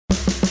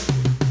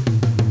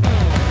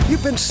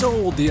You've been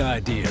sold the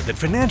idea that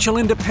financial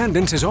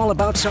independence is all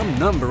about some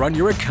number on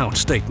your account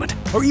statement,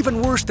 or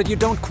even worse, that you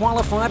don't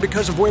qualify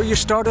because of where you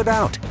started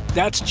out.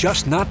 That's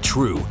just not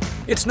true.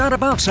 It's not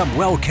about some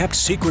well-kept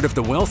secret of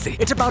the wealthy.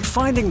 It's about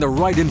finding the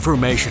right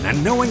information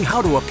and knowing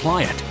how to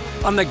apply it.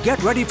 On the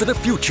Get Ready for the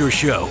Future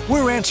show,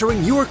 we're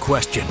answering your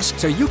questions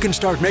so you can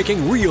start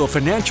making real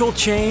financial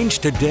change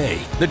today.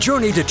 The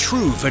journey to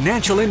true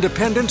financial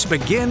independence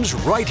begins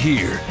right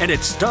here, and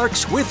it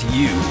starts with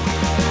you.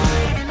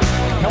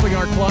 Helping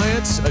our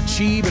clients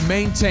achieve and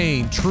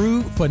maintain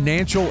true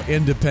financial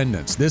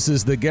independence. This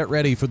is the Get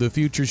Ready for the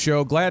Future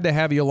show. Glad to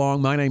have you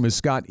along. My name is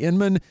Scott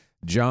Inman.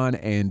 John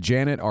and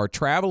Janet are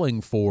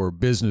traveling for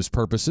business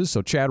purposes.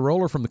 So Chad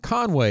Roller from the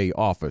Conway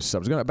office. I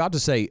was about to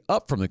say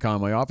up from the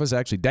Conway office,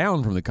 actually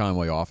down from the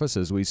Conway office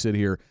as we sit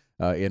here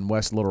in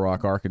West Little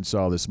Rock,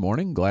 Arkansas this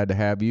morning. Glad to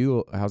have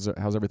you. How's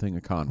everything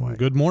at Conway?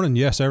 Good morning.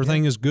 Yes,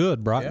 everything is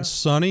good. Bright and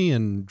sunny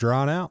and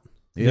drying out.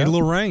 Need a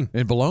little rain.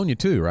 In Bologna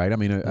too, right? I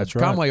mean,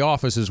 Conway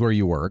office is where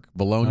you work.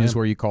 Bologna is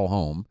where you call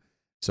home.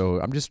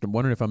 So I'm just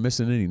wondering if I'm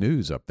missing any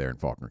news up there in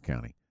Faulkner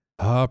County.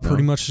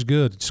 Pretty much is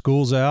good.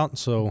 School's out,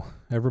 so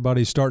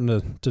everybody's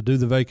starting to do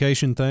the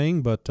vacation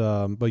thing. But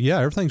yeah,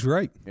 everything's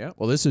great. Yeah.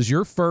 Well, this is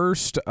your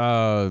first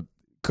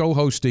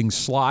co-hosting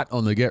slot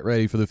on the Get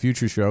Ready for the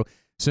Future show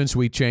since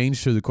we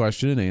changed to the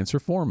question and answer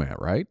format,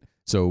 right?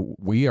 So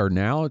we are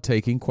now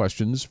taking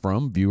questions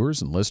from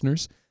viewers and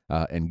listeners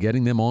and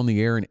getting them on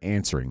the air and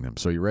answering them.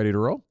 So you ready to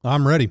roll?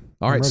 I'm ready.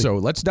 All right, so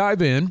let's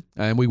dive in.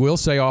 And we will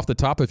say off the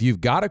top, if you've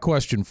got a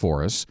question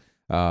for us,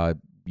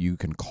 you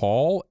can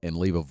call and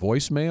leave a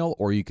voicemail,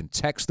 or you can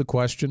text the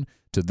question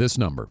to this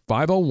number,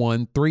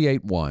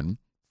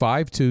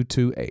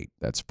 501-381-5228.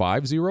 That's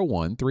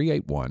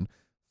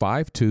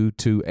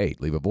 501-381-5228.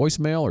 Leave a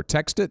voicemail or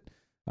text it.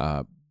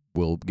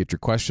 We'll get your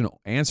question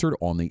answered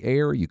on the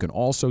air. You can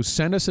also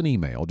send us an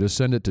email. Just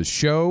send it to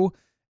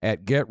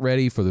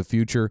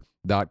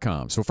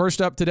show@getreadyforthefuture.com. So first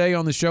up today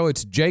on the show,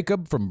 it's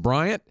Jacob from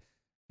Bryant.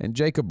 And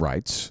Jacob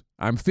writes,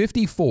 I'm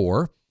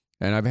 54,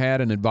 and I've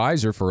had an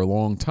advisor for a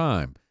long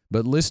time.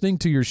 But listening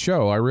to your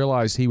show, I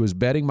realized he was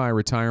betting my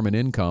retirement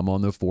income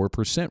on the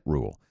 4%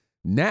 rule.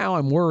 Now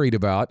I'm worried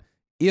about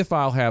if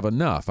I'll have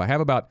enough. I have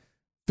about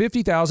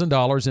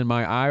 $50,000 in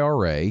my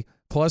IRA,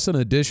 plus an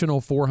additional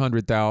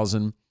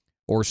 $400,000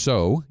 or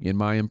so in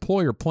my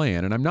employer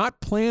plan, and I'm not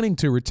planning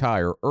to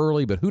retire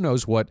early, but who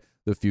knows what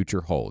the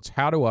future holds.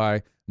 How do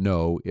I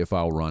know if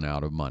I'll run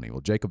out of money? Well,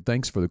 Jacob,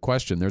 thanks for the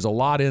question. There's a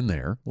lot in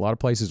there, a lot of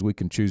places we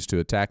can choose to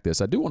attack this.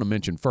 I do want to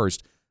mention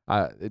first,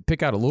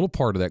 pick out a little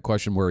part of that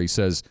question where he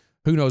says,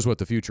 who knows what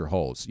the future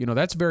holds? You know,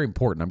 that's very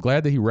important. I'm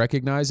glad that he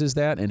recognizes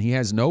that, and he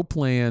has no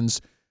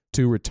plans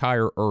to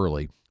retire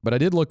early. But I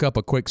did look up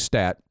a quick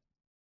stat,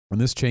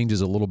 and this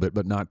changes a little bit,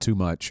 but not too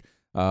much,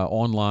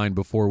 online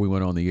before we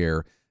went on the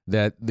air,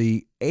 that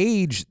the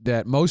age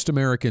that most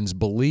Americans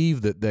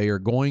believe that they are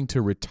going to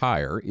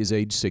retire is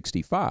age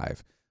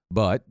 65.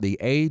 But the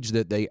age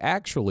that they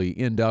actually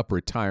end up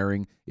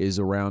retiring is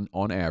around,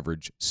 on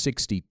average,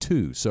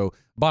 62. So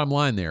bottom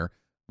line there,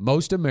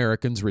 most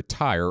Americans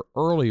retire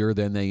earlier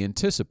than they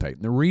anticipate.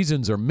 And the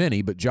reasons are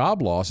many, but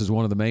job loss is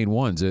one of the main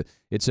ones. It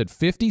said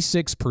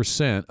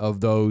 56%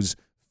 of those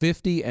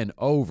 50 and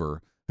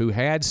over who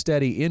had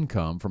steady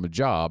income from a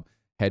job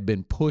had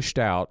been pushed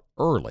out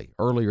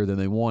earlier than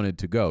they wanted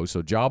to go.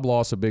 So job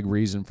loss, a big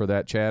reason for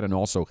that, Chad, and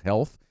also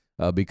health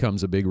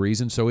becomes a big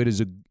reason. So it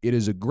is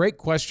a great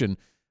question,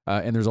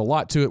 and there's a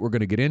lot to it we're going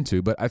to get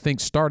into. But I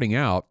think starting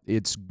out,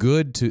 it's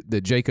good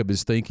that Jacob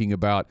is thinking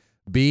about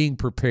being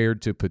prepared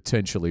to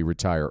potentially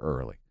retire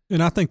early.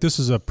 And I think this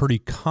is a pretty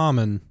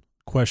common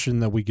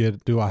question that we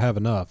get, do I have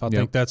enough? I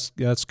think that's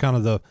kind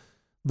of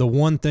the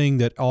one thing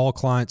that all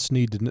clients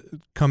need to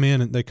come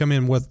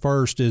in with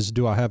first is,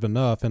 do I have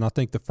enough? And I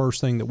think the first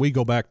thing that we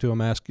go back to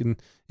them asking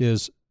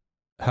is,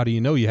 how do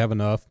you know you have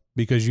enough?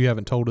 Because you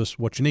haven't told us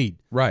what you need.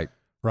 Right.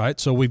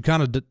 So we've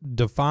kind of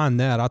defined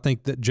that. I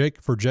think that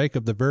for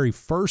Jacob, the very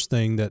first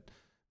thing that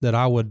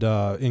I would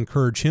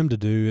encourage him to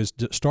do is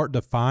to start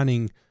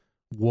defining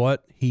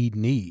what he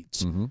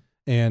needs. Mm-hmm.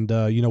 And,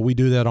 we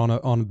do that on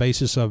a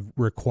basis of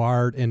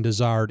required and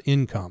desired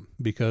income,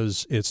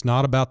 because it's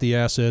not about the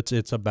assets,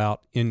 it's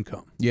about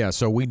income. Yeah,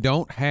 so we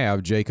don't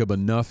have, Jacob,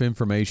 enough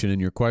information in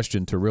your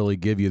question to really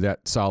give you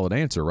that solid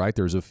answer, right?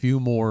 There's a few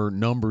more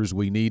numbers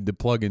we need to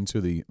plug into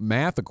the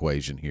math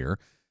equation here.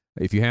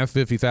 If you have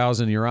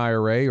 $50,000 in your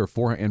IRA or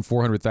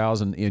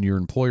 $400,000 in your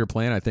employer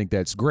plan, I think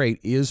that's great.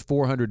 Is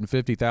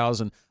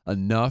 $450,000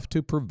 enough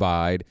to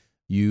provide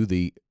you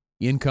the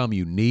income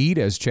you need,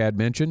 as Chad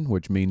mentioned,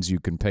 which means you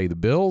can pay the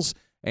bills,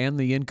 and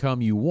the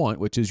income you want,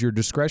 which is your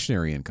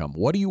discretionary income?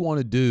 What do you want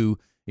to do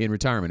in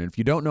retirement? And if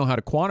you don't know how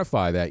to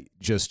quantify that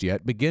just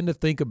yet, begin to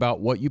think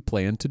about what you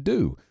plan to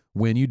do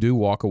when you do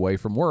walk away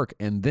from work,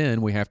 and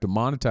then we have to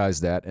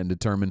monetize that and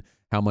determine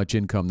how much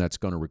income that's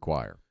going to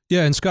require.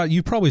 Yeah, and Scott,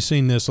 you've probably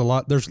seen this a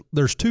lot.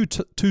 There's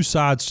two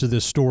sides to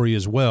this story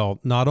as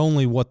well. Not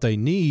only what they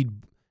need,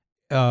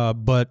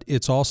 but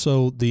it's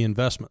also the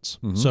investments.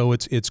 Mm-hmm. So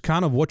it's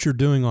kind of what you're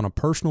doing on a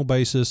personal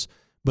basis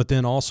but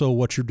then also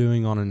what you're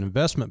doing on an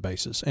investment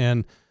basis.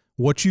 And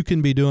what you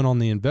can be doing on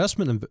the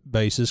investment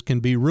basis can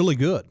be really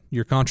good,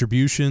 your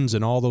contributions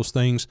and all those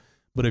things.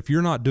 But if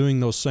you're not doing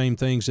those same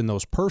things in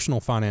those personal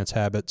finance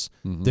habits,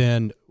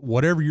 then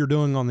whatever you're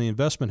doing on the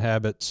investment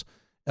habits,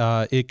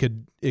 it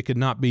could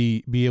not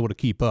be able to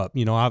keep up.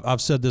 You know,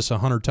 I've said this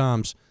 100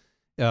 times.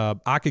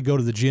 I could go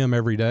to the gym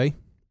every day,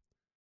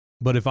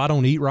 but if I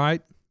don't eat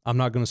right, I'm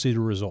not going to see the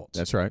results.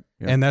 That's right.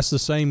 Yeah. And that's the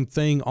same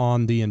thing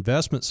on the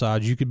investment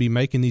side. You could be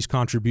making these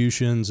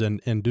contributions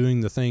and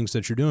doing the things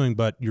that you're doing,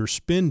 but your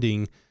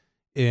spending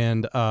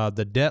and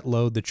the debt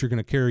load that you're going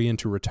to carry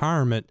into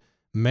retirement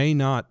you may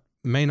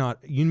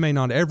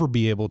not ever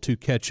be able to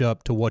catch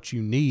up to what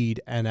you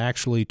need and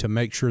actually to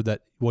make sure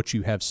that what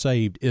you have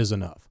saved is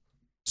enough.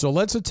 So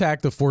let's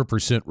attack the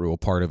 4% rule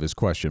part of his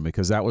question,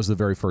 because that was the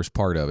very first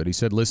part of it. He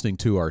said listening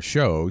to our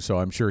show, so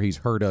I'm sure he's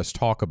heard us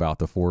talk about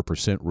the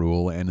 4%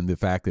 rule and the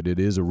fact that it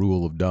is a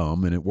rule of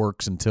dumb and it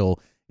works until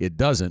it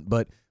doesn't.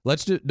 But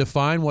let's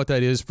define what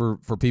that is for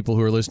people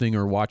who are listening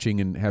or watching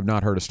and have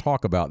not heard us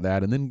talk about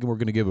that, and then we're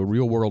going to give a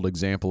real-world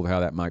example of how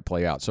that might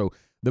play out. So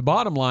the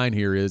bottom line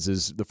here is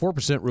the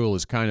 4% rule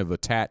is kind of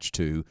attached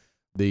to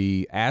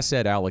the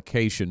asset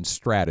allocation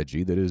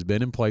strategy that has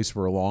been in place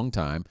for a long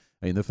time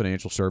in the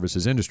financial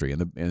services industry.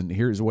 And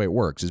here's the way it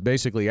works, is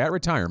basically at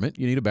retirement,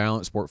 you need a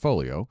balanced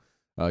portfolio.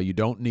 You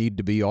don't need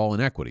to be all in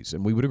equities,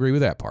 and we would agree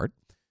with that part.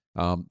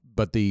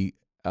 But the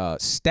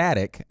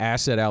static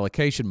asset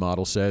allocation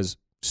model says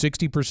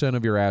 60%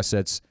 of your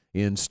assets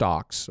in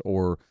stocks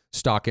or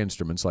stock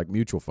instruments like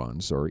mutual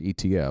funds or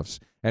ETFs,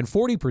 and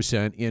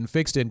 40% in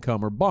fixed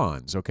income or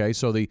bonds, okay?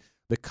 So the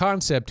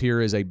concept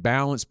here is a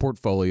balanced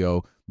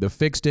portfolio. The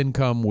fixed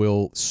income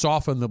will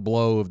soften the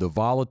blow of the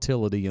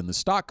volatility in the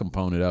stock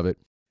component of it,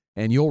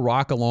 and you'll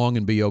rock along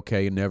and be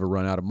okay and never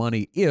run out of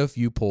money if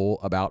you pull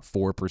about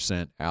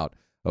 4% out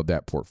of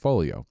that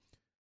portfolio.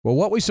 Well,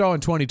 what we saw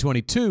in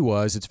 2022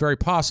 was it's very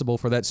possible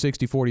for that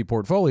 60-40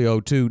 portfolio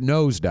to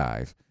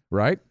nosedive,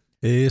 right?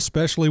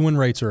 Especially when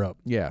rates are up.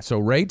 Yeah, so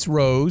rates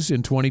rose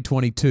in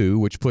 2022,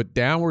 which put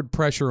downward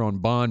pressure on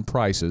bond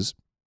prices,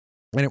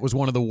 and it was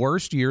one of the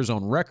worst years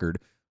on record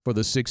for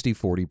the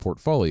 60-40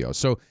 portfolio.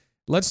 So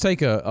let's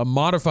take a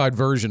modified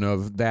version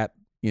of that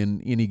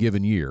in any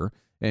given year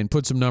and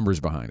put some numbers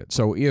behind it.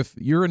 So if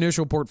your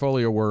initial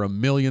portfolio were $1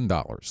 million,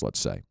 let's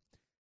say,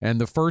 and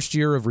the first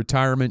year of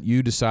retirement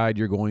you decide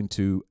you're going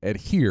to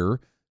adhere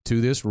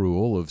to this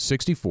rule of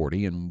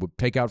 60-40 and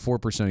take out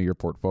 4% of your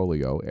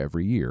portfolio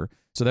every year,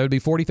 so that would be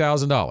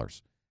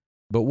 $40,000.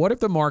 But what if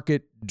the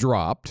market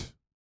dropped?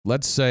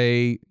 Let's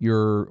say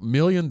your $1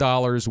 million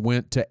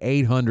went to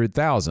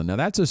 $800,000. Now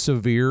that's a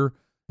severe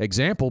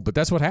example, but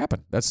that's what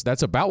happened.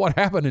 That's about what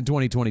happened in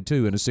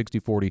 2022 in a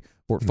 60-40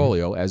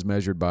 portfolio as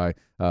measured by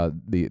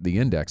the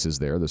indexes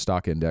there, the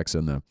stock index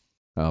and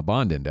the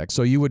bond index.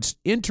 So you would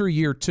enter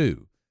year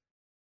two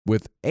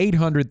with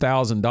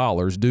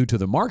 $800,000 due to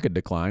the market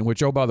decline,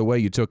 which, oh, by the way,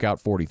 you took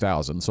out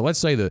 $40,000. So let's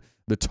say the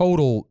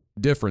total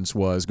difference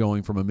was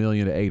going from $1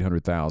 million to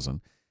 $800,000.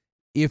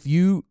 If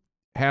you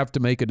have to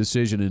make a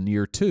decision in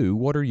year two,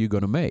 what are you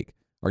going to make?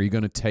 Are you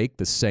going to take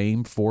the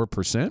same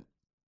 4%?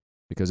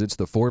 Because it's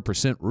the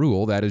 4%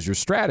 rule. That is your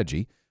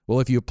strategy. Well,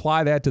 if you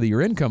apply that to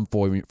your income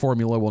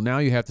formula, well, now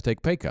you have to take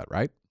a pay cut,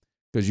 right?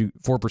 Because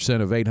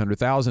 4% of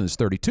 $800,000 is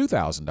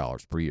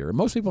 $32,000 per year. And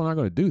most people are not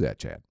going to do that,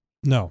 Chad.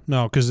 No,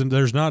 because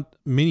there's not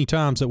many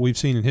times that we've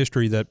seen in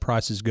history that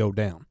prices go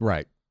down.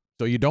 Right.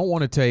 So you don't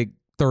want to take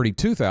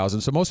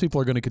 $32,000. So most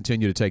people are going to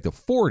continue to take the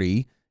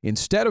 40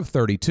 instead of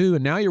 32,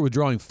 and now you're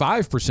withdrawing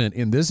 5%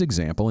 in this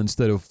example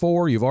instead of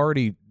 4. You've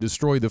already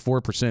destroyed the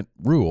 4%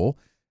 rule,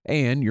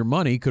 and your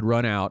money could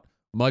run out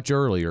much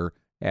earlier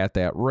at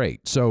that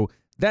rate. So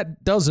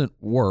that doesn't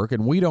work,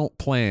 and we don't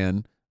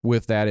plan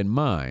with that in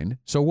mind.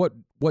 So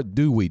what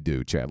do we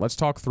do, Chad? Let's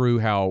talk through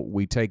how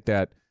we take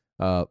that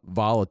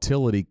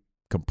volatility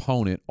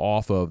component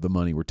off of the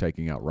money we're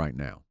taking out right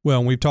now. Well,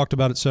 and we've talked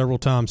about it several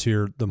times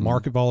here, the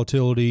market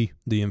volatility,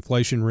 the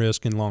inflation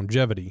risk, and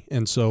longevity.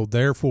 And so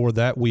therefore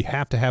that we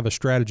have to have a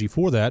strategy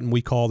for that, and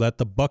we call that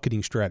the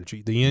bucketing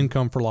strategy, the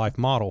income for life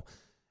model.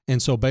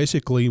 And so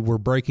basically we're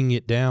breaking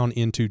it down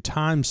into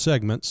time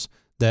segments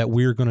that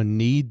we're going to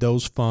need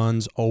those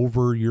funds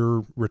over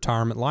your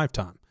retirement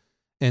lifetime.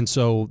 And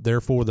so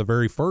therefore the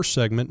very first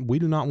segment, we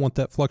do not want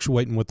that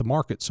fluctuating with the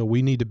market. So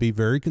we need to be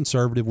very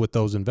conservative with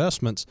those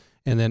investments.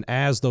 And then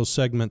as those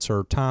segments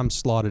are time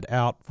slotted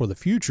out for the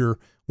future,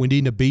 we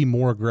need to be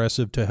more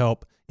aggressive to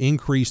help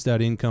increase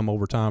that income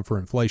over time for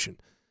inflation.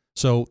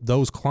 So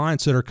those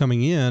clients that are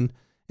coming in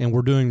and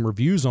we're doing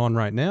reviews on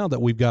right now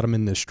that we've got them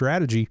in this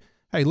strategy,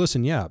 hey,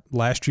 listen, yeah,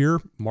 last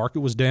year market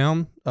was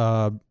down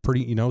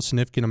pretty,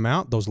 significant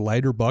amount. Those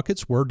later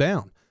buckets were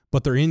down,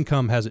 but their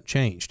income hasn't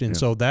changed. And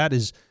so that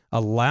is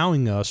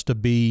allowing us to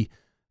be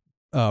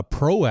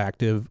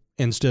proactive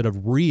instead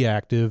of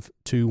reactive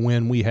to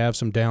when we have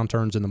some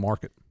downturns in the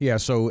market. Yeah,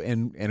 so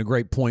and a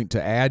great point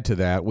to add to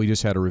that, we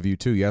just had a review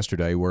too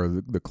yesterday where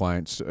the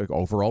client's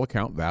overall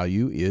account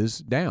value is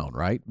down,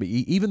 right? But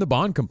even the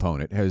bond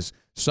component has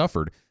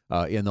suffered.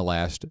 in the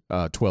last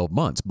 12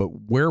 months. But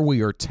where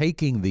we are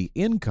taking the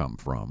income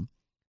from,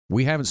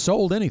 we haven't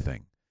sold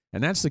anything.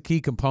 And that's the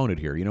key component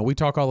here. You know, we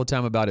talk all the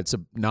time about it's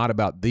not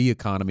about the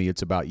economy,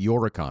 it's about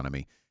your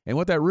economy. And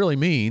what that really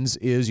means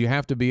is you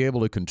have to be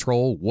able to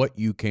control what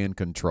you can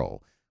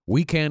control.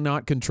 We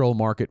cannot control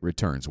market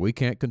returns. We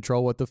can't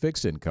control what the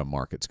fixed income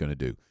market's going to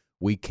do.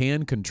 We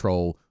can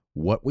control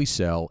what we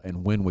sell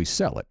and when we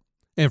sell it.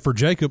 And for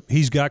Jacob,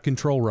 he's got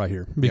control right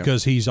here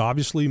because he's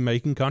obviously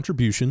making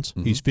contributions.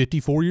 Mm-hmm. He's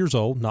 54 years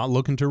old, not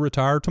looking to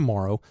retire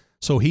tomorrow.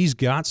 So he's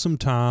got some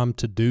time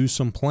to do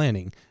some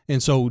planning.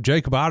 And so,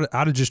 Jacob,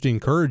 I'd just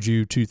encourage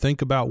you to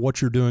think about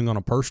what you're doing on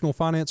a personal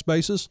finance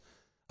basis,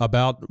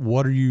 about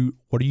what are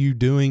you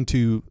doing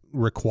to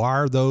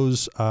require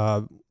those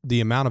the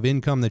amount of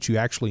income that you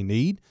actually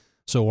need.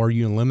 So are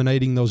you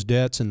eliminating those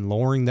debts and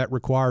lowering that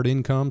required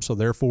income? So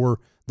therefore,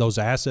 those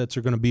assets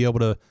are going to be able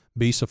to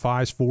be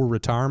suffice for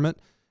retirement.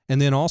 And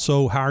then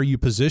also, how are you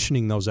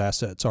positioning those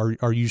assets?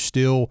 Are you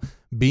still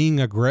being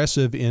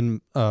aggressive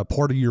in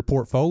part of your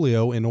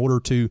portfolio in order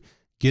to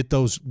get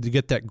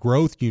that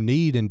growth you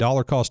need in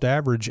dollar cost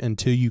average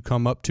until you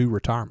come up to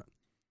retirement?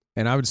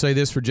 And I would say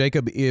this for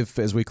Jacob, if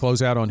as we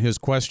close out on his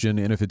question,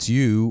 and if it's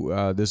you,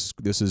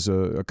 this is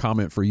a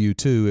comment for you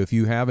too. If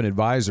you have an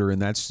advisor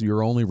and that's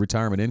your only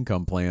retirement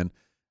income plan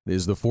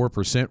is the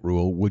 4%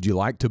 rule, would you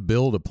like to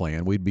build a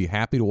plan? We'd be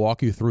happy to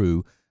walk you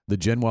through the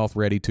GenWealth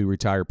Ready to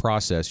Retire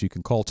process. You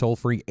can call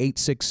toll-free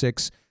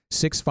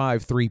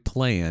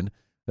 866-653-PLAN.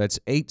 That's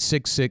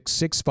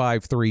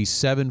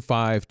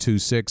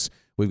 866-653-7526.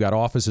 We've got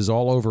offices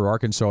all over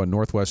Arkansas and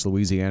Northwest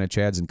Louisiana.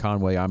 Chad's in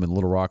Conway. I'm in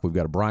Little Rock. We've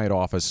got a Bryant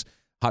office,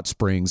 Hot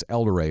Springs,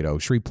 El Dorado,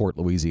 Shreveport,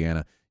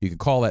 Louisiana. You can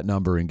call that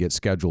number and get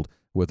scheduled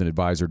with an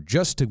advisor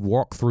just to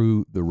walk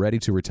through the Ready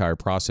to Retire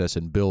process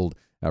and build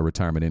a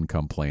retirement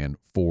income plan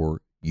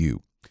for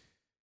you.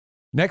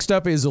 Next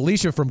up is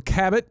Alicia from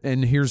Cabot,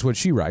 and here's what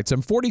she writes.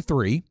 I'm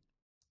 43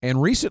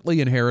 and recently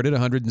inherited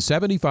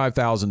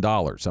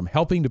 $175,000. I'm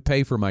helping to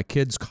pay for my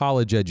kids'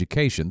 college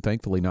education,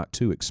 thankfully not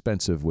too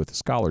expensive with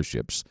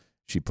scholarships,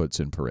 she puts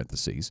in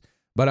parentheses,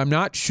 but I'm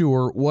not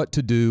sure what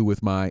to do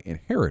with my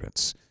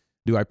inheritance.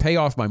 Do I pay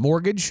off my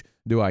mortgage?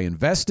 Do I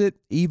invest it,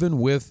 even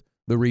with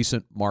the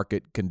recent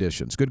market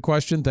conditions? Good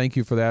question. Thank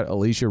you for that,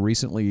 Alicia.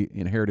 Recently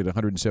inherited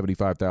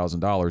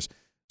 $175,000.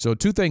 So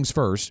two things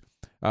first.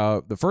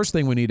 The first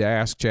thing we need to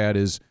ask, Chad,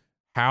 is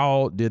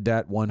how did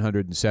that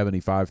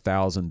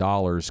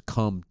 $175,000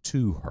 come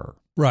to her?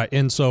 Right.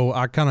 And so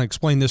I kind of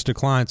explain this to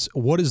clients.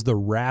 What is the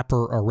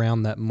wrapper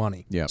around that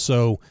money? Yeah.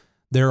 So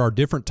there are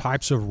different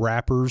types of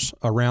wrappers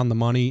around the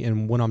money.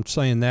 And when I'm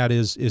saying that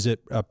is it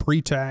a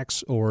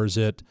pre-tax or is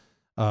it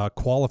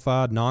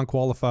qualified,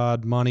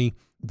 non-qualified money?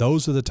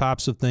 Those are the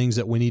types of things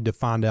that we need to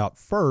find out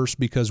first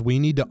because we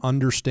need to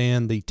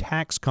understand the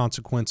tax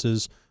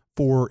consequences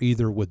for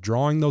either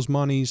withdrawing those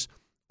monies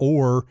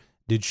or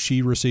did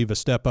she receive a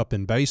step up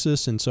in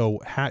basis? And so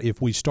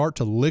if we start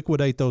to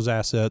liquidate those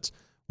assets,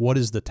 what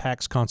is the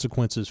tax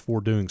consequences for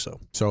doing so?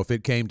 So if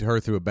it came to her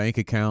through a bank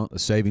account, a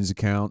savings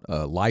account,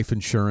 life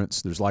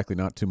insurance, there's likely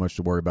not too much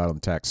to worry about on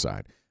the tax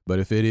side. But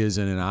if it is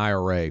in an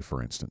IRA,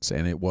 for instance,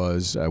 and it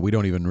was, we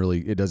don't even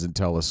really, it doesn't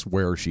tell us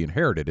where she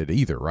inherited it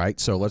either, right?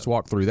 So let's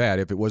walk through that.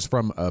 If it was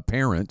from a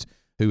parent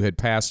who had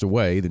passed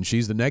away, then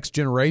she's the next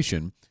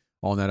generation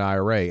on that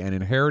IRA. And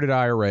inherited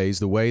IRAs,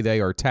 the way they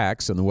are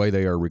taxed and the way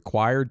they are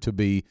required to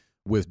be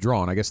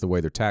withdrawn, I guess the way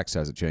their tax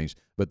hasn't changed,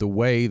 but the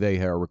way they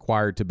are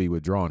required to be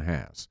withdrawn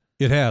has.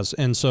 It has.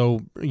 And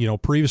so,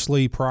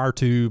 previously, prior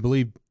to, I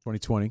believe,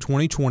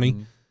 2020,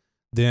 mm-hmm.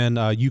 Then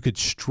you could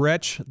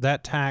stretch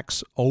that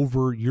tax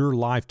over your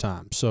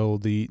lifetime. So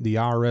the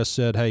IRS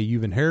said, hey,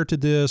 you've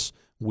inherited this.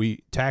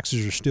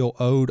 Taxes are still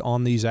owed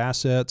on these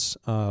assets,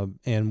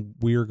 and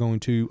we are going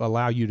to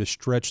allow you to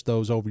stretch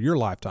those over your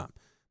lifetime.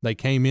 They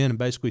came in and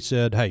basically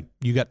said, hey,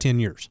 you got 10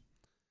 years,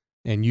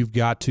 and you've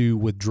got to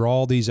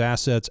withdraw these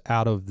assets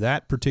out of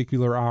that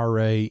particular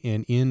IRA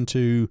and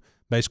into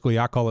basically,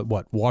 I call it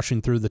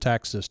washing through the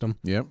tax system,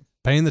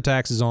 paying the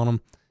taxes on them,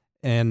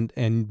 and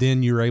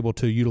then you're able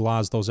to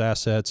utilize those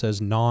assets as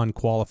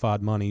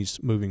non-qualified monies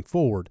moving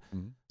forward.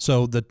 Mm-hmm.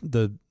 So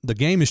the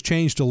game has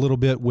changed a little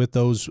bit with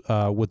those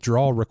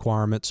withdrawal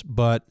requirements,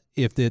 but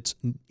if it's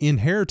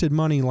inherited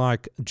money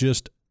like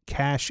just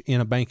cash in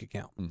a bank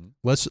account, mm-hmm.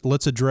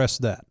 let's address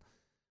that.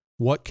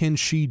 What can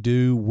she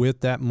do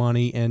with that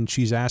money? And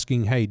she's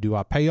asking, hey, do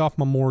I pay off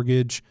my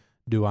mortgage?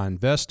 Do I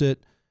invest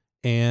it?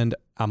 And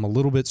I'm a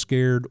little bit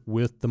scared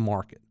with the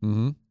market.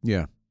 Mm-hmm.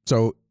 Yeah.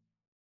 So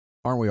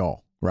aren't we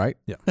all? Right?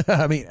 Yeah.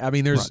 I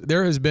mean,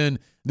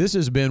 this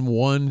has been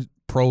one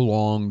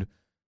prolonged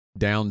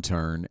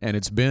downturn, and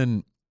it's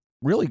been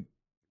really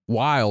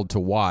wild to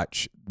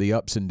watch the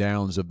ups and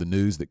downs of the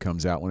news that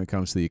comes out when it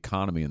comes to the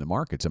economy and the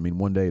markets. I mean,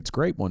 one day it's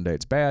great, one day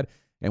it's bad,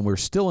 and we're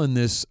still in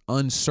this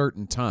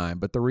uncertain time.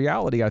 But the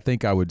reality, I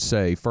think I would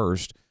say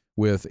first,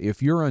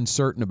 if you're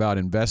uncertain about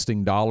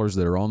investing dollars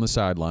that are on the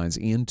sidelines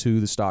into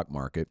the stock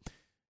market,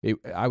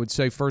 I would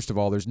say, first of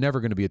all, there's never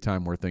going to be a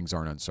time where things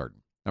aren't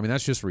uncertain. I mean,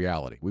 that's just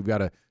reality. We've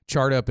got a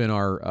chart up in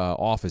our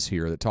office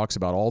here that talks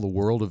about all the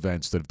world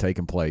events that have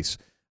taken place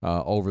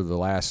over the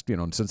last,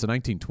 since the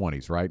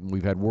 1920s, right? And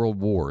we've had world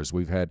wars,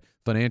 we've had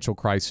financial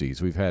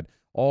crises, we've had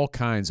all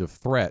kinds of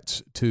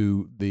threats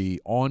to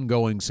the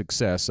ongoing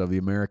success of the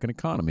American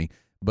economy,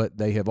 but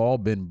they have all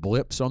been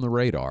blips on the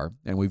radar,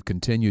 and we've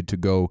continued to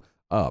go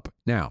up.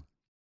 Now,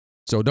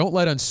 so don't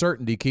let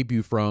uncertainty keep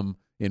you from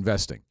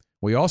investing.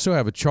 We also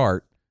have a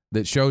chart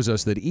that shows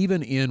us that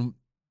even in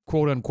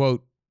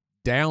quote-unquote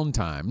down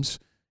times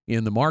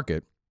in the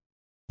market,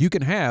 you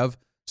can have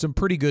some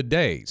pretty good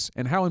days,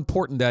 and how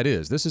important that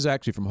is. This is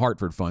actually from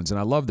Hartford Funds, and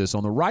I love this.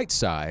 On the right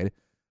side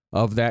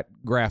of that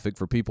graphic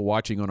for people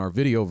watching on our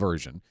video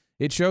version,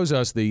 it shows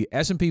us the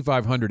S&P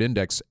 500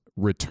 index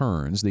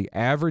returns, the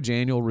average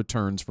annual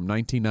returns from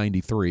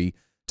 1993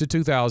 to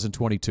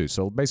 2022,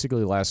 so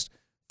basically the last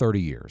 30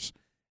 years.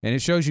 And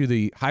it shows you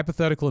the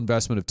hypothetical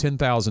investment of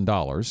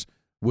 $10,000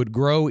 would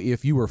grow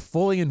if you were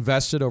fully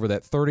invested over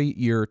that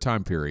 30-year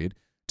time period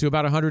to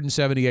about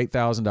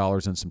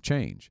 $178,000 and some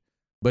change.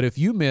 But if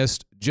you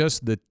missed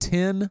just the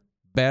 10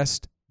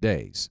 best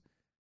days,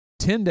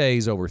 10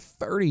 days over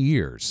 30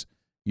 years,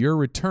 your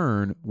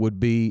return would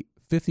be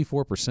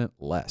 54%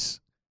 less.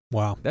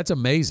 Wow. That's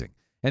amazing.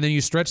 And then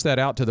you stretch that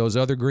out to those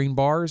other green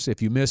bars.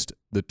 If you missed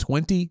the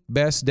 20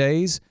 best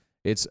days,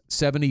 it's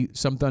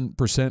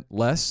 70-something%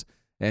 less.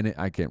 And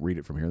I can't read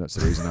it from here. That's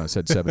the reason I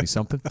said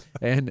 70-something.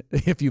 And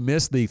if you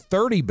miss the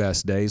 30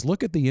 best days,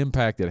 look at the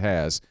impact it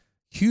has.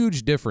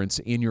 Huge difference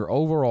in your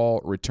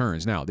overall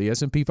returns. Now, the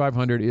S&P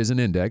 500 is an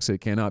index. It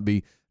cannot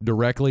be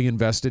directly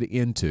invested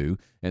into,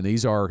 and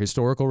these are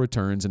historical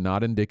returns and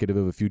not indicative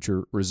of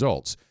future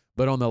results.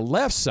 But on the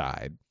left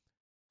side,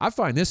 I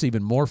find this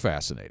even more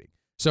fascinating.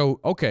 So,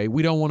 okay,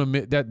 we don't want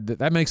to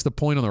that makes the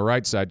point on the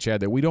right side,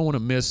 Chad, that we don't want to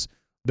miss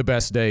the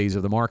best days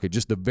of the market,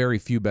 just the very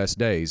few best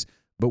days.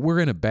 But we're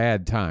in a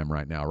bad time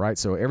right now, right?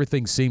 So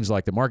everything seems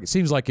like the market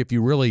seems like if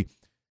you really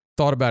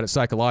thought about it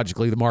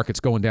psychologically, the market's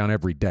going down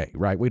every day,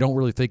 right? We don't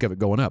really think of it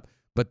going up.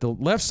 But the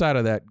left side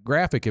of that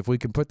graphic, if we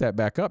can put that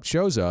back up,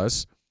 shows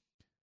us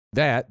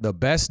that the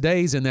best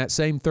days in that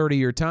same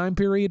 30-year time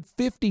period,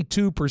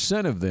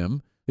 52% of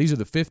them, these are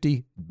the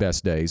 50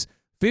 best days,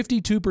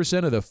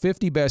 52% of the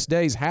 50 best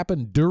days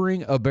happened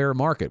during a bear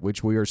market,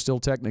 which we are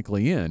still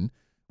technically in.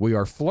 We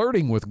are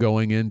flirting with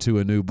going into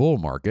a new bull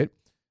market,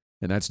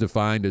 and that's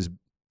defined as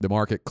the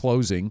market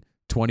closing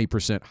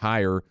 20%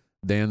 higher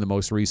than the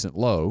most recent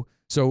low.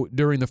 So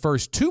during the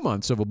first 2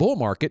 months of a bull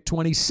market,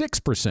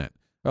 26%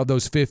 of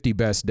those 50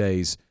 best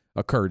days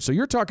occurred. So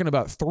you're talking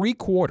about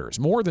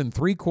more than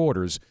three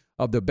quarters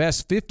of the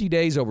best 50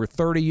 days over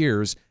 30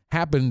 years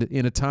happened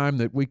in a time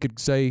that we could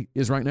say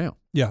is right now.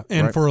 Yeah,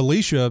 and right? For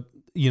Alicia,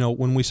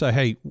 when we say,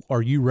 hey,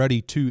 are you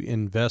ready to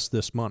invest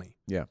this money?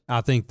 Yeah.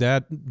 I think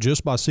that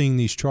just by seeing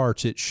these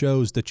charts, it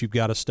shows that you've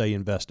got to stay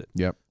invested.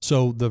 Yep.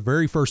 So the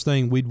very first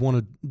thing we'd want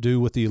to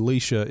do with the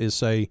Alicia is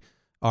say,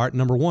 all right,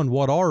 number one,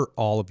 what are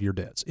all of your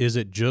debts? Is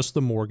it just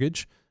the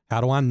mortgage?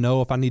 How do I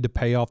know if I need to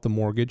pay off the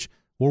mortgage?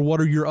 Or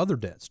what are your other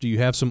debts? Do you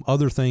have some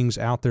other things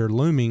out there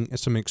looming,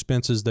 some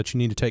expenses that you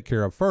need to take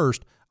care of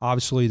first?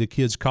 Obviously, the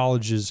kids'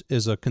 college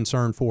is a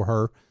concern for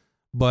her.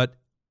 But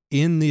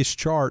in this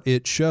chart,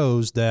 it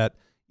shows that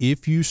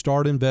if you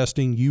start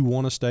investing, you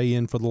want to stay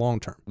in for the long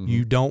term. Mm-hmm.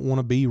 You don't want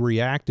to be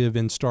reactive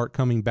and start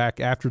coming back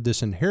after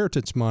this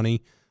inheritance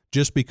money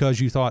just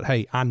because you thought,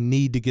 hey, I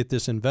need to get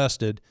this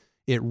invested.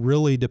 It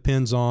really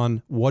depends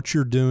on what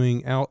you're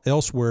doing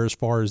elsewhere as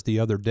far as the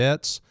other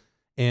debts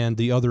and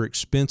the other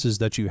expenses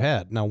that you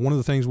had. Now, one of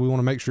the things we want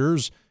to make sure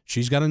is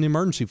she's got an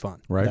emergency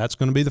fund. Right. That's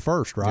going to be the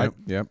first, right?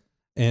 Yep.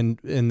 And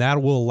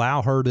that will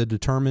allow her to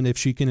determine if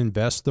she can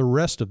invest the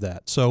rest of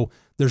that. So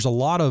there's a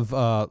lot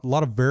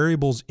of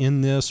variables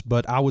in this,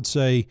 but I would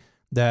say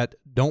that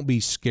don't be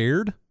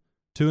scared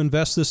to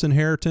invest this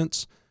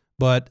inheritance.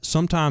 But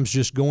sometimes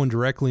just going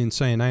directly and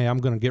saying, hey, I'm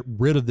going to get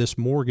rid of this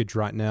mortgage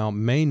right now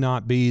may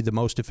not be the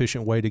most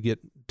efficient way to get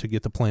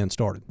the plan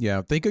started.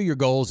 Yeah, think of your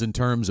goals in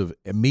terms of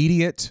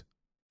immediate,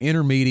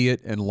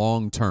 intermediate, and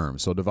long term.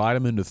 So divide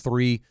them into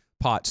three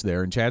pots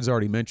there. And Chad's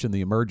already mentioned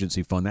the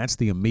emergency fund. That's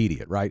the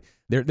immediate, right?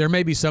 There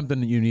may be something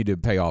that you need to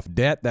pay off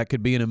debt. That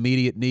could be an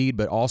immediate need,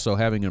 but also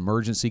having an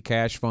emergency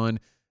cash fund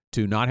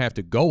to not have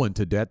to go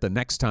into debt the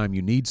next time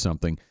you need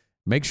something.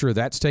 Make sure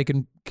that's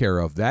taken care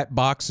of. That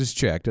box is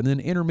checked. And then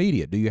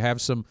intermediate. Do you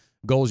have some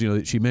goals?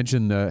 That she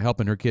mentioned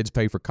helping her kids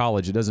pay for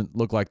college. It doesn't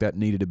look like that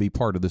needed to be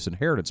part of this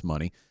inheritance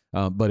money.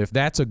 But if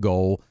that's a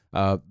goal,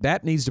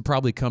 that needs to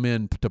probably come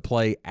in to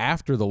play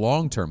after the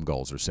long-term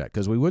goals are set.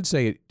 Because we would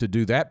say to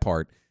do that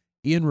part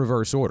in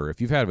reverse order. If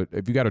you've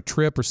got a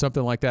trip or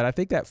something like that, I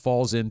think that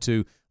falls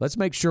into let's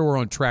make sure we're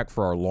on track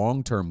for our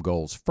long-term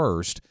goals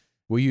first.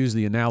 We use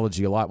the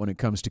analogy a lot when it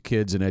comes to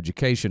kids and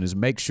education is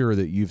make sure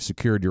that you've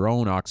secured your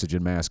own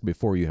oxygen mask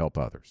before you help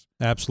others.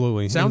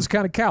 Absolutely. Sounds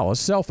kind of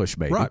callous, selfish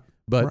maybe, right.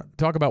 But right.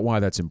 Talk about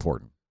why that's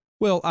important.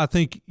 Well, I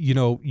think,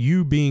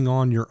 you being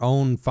on your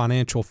own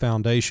financial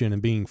foundation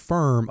and being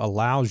firm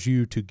allows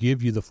you to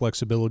give you the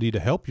flexibility to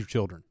help your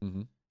children.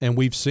 Mm-hmm. And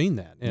we've seen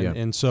that.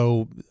 And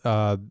so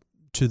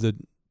to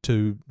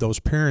those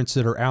parents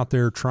that are out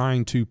there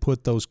trying to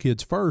put those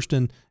kids first.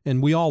 And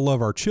we all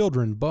love our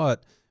children,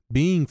 but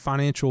being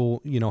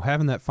financial,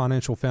 having that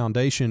financial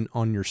foundation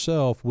on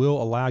yourself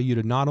will allow you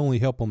to not only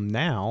help them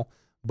now,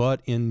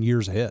 but in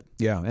years ahead.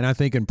 Yeah, and I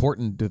think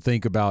important to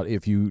think about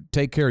if you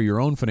take care of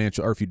your own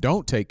financial, or if you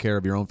don't take care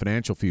of your own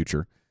financial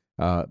future,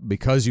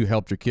 because you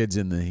helped your kids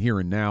in the here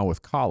and now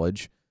with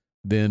college,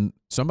 then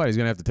somebody's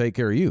going to have to take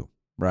care of you,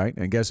 right?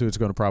 And guess who it's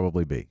going to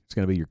probably be? It's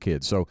going to be your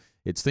kids. So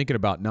it's thinking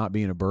about not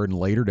being a burden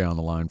later down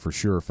the line for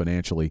sure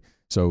financially,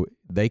 so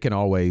they can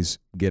always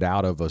get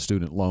out of a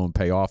student loan,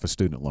 pay off a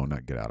student loan,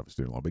 not get out of a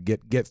student loan, but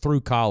get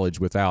through college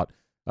without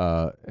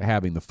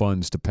having the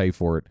funds to pay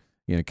for it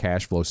in a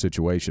cash flow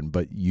situation.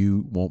 But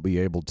you won't be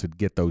able to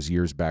get those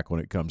years back when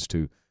it comes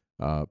to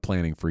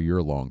planning for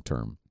your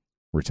long-term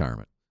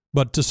retirement.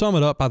 But to sum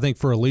it up, I think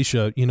for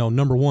Alicia,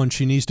 number one,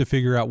 she needs to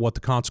figure out what the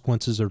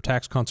consequences or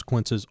tax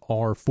consequences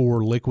are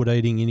for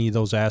liquidating any of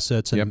those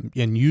assets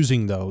and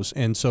using those.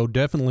 And so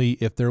definitely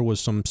if there was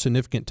some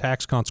significant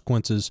tax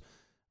consequences,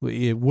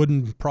 it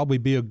wouldn't probably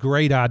be a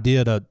great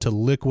idea to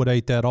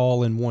liquidate that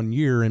all in 1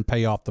 year and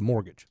pay off the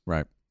mortgage.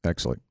 Right.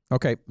 Excellent.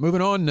 Okay,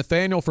 moving on.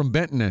 Nathaniel from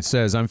Benton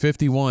says, I'm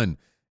 51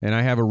 and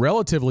I have a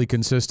relatively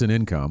consistent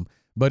income,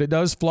 but it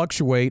does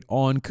fluctuate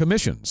on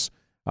commissions.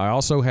 I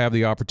also have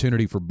the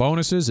opportunity for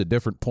bonuses at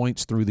different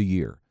points through the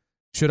year.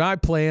 Should I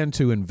plan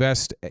to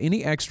invest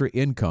any extra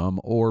income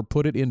or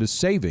put it into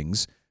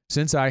savings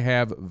since I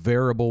have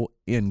variable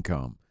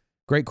income?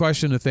 Great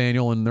question,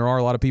 Nathaniel, and there are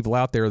a lot of people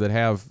out there that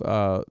have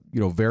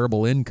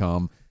variable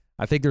income.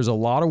 I think there's a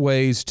lot of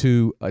ways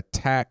to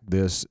attack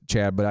this,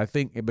 Chad, but I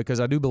think because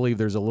I do believe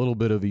there's a little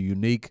bit of a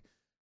unique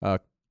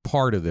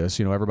part of this.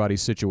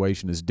 Everybody's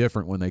situation is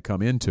different when they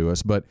come into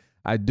us, but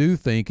I do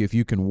think if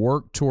you can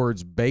work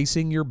towards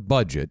basing your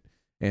budget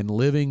and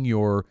living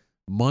your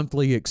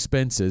monthly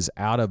expenses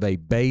out of a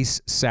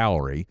base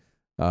salary,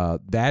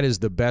 that is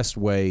the best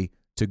way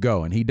to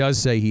go. And he does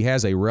say he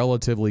has a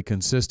relatively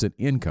consistent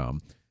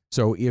income.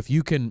 So if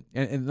you can,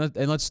 and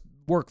let's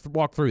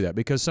walk through that,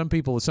 because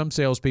some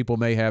salespeople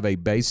may have a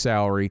base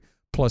salary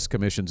plus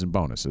commissions and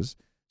bonuses.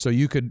 So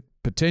you could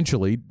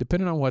potentially,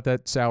 depending on what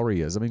that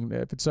salary is, I mean,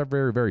 if it's a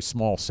very, very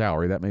small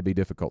salary, that may be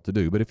difficult to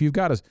do. But if you've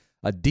got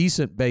a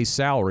decent base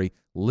salary,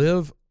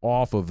 live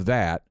off of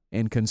that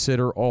and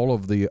consider all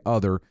of the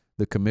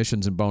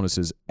commissions and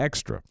bonuses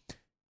extra.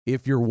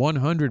 If you're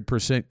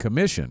 100%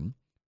 commission,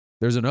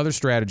 there's another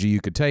strategy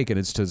you could take, and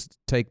it's to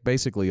take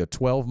basically a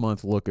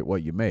 12-month look at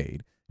what you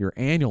made, your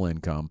annual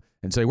income,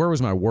 and say, where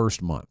was my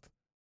worst month?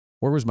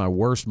 Where was my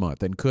worst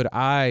month? And could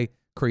I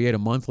create a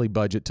monthly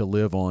budget to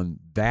live on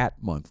that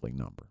monthly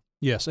number?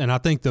 Yes, and I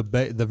think the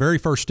very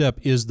first step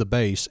is the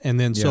base, and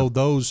then so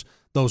those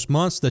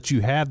months that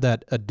you have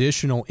that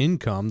additional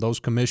income, those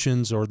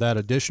commissions or that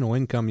additional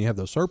income, you have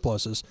those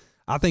surpluses,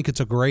 I think it's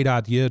a great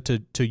idea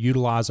to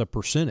utilize a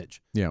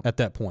percentage at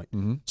that point.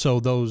 Mm-hmm. So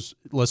those,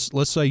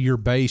 let's say you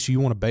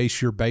want to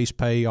base your base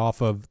pay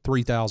off of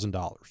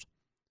 $3,000,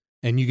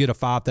 and you get a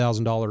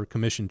 $5,000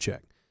 commission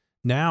check.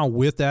 Now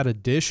with that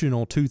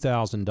additional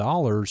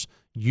 $2,000,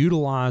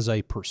 utilize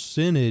a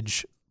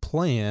percentage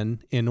plan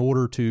in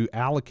order to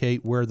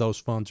allocate where those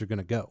funds are going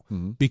to go.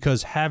 Mm-hmm.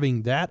 Because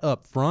having that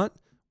up front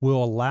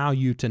will allow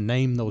you to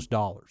name those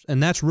dollars.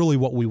 And that's really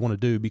what we want to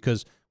do,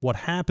 because what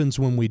happens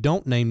when we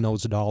don't name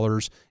those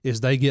dollars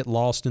is they get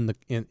lost in the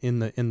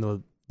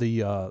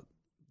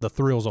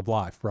thrills of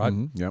life, right?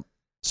 Mm-hmm. Yep.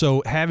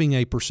 So having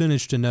a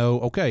percentage to know,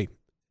 okay,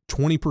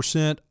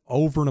 20%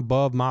 over and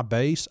above my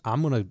base,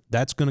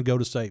 that's going to go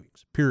to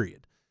savings,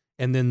 period.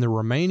 And then the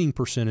remaining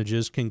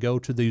percentages can go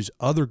to these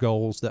other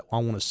goals that I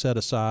want to set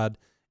aside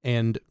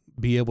and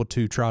be able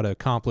to try to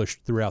accomplish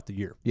throughout the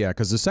year. Yeah,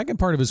 because the second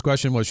part of his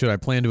question was, should I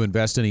plan to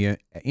invest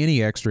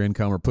any extra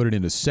income or put it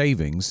into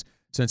savings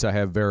since I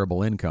have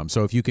variable income?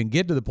 So if you can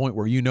get to the point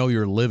where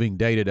you're living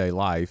day-to-day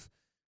life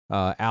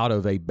out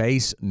of a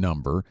base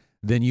number,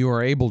 then you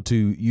are able to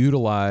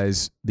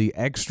utilize the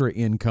extra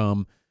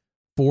income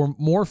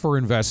for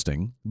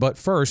investing. But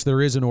first,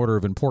 there is an order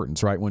of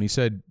importance, right? When he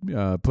said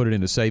put it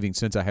into savings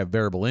since I have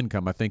variable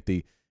income, I think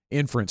the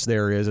inference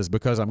there is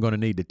because I'm going to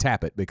need to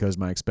tap it because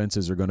my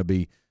expenses are going to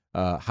be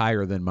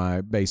higher than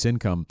my base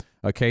income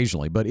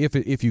occasionally. But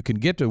if you can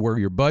get to where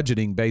you're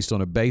budgeting based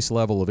on a base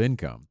level of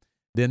income,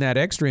 then that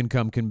extra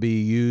income can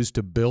be used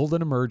to build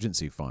an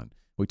emergency fund.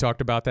 We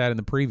talked about that in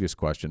the previous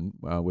question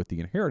with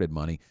the inherited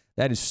money.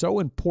 That is so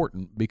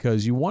important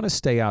because you want to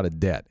stay out of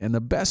debt. And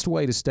the best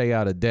way to stay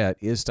out of debt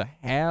is to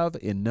have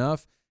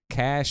enough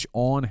cash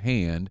on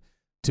hand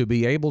to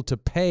be able to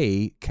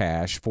pay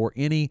cash for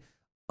any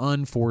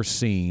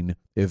unforeseen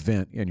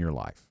event in your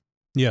life.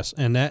 Yes,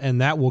 and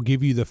that will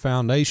give you the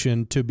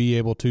foundation to be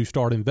able to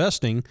start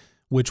investing,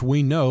 which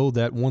we know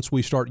that once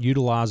we start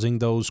utilizing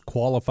those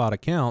qualified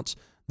accounts,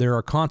 there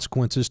are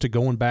consequences to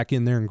going back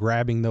in there and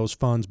grabbing those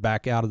funds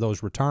back out of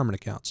those retirement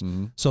accounts.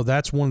 Mm-hmm. So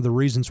that's one of the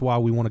reasons why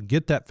we want to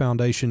get that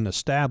foundation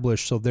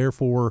established. So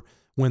therefore,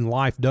 when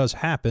life does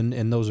happen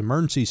and those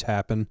emergencies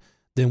happen,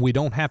 then we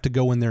don't have to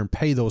go in there and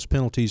pay those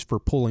penalties for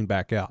pulling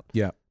back out.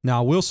 Yeah.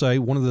 Now, I will say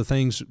one of the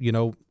things,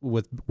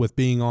 with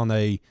being on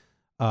a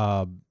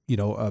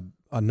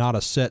not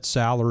a set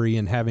salary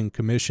and having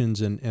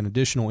commissions and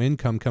additional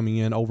income coming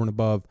in over and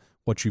above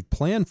what you've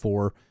planned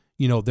for,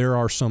 there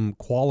are some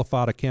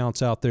qualified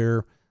accounts out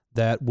there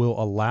that will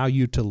allow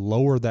you to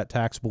lower that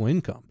taxable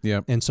income.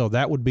 Yeah. And so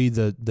that would be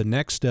the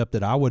next step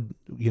that I would,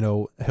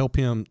 help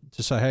him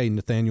to say, hey,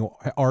 Nathaniel,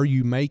 are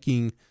you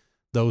making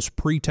those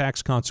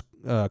pre-tax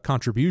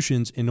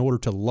contributions in order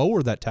to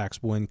lower that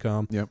taxable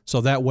income? Yep. So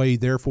that way,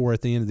 therefore,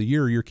 at the end of the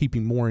year, you're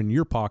keeping more in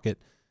your pocket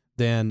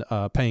than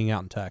paying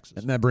out in taxes.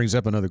 And that brings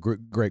up another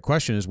great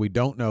question is we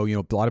don't know,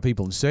 a lot of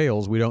people in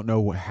sales, we don't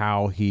know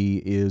how he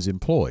is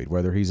employed,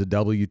 whether he's a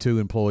W-2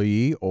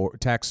 employee or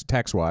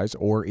tax-wise,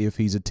 or if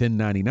he's a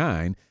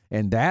 1099.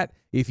 And that,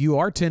 if you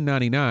are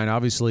 1099,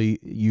 obviously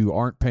you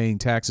aren't paying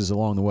taxes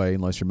along the way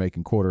unless you're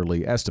making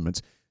quarterly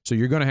estimates. So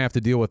you're going to have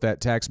to deal with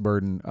that tax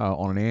burden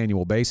on an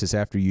annual basis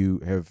after you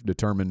have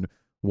determined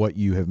what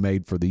you have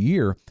made for the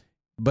year.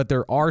 But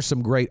there are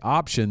some great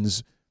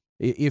options.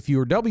 If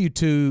you're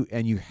W-2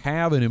 and you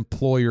have an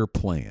employer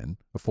plan,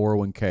 a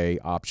 401k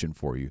option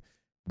for you,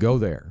 go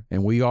there.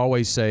 And we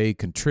always say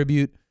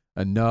contribute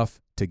enough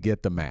to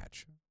get the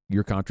match.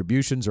 Your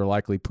contributions are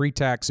likely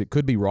pre-tax. It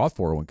could be Roth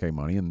 401k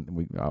money, and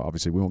we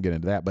won't get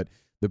into that. But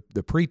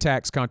the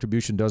pre-tax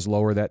contribution does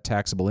lower that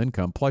taxable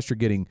income. Plus, you're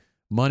getting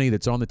money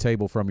that's on the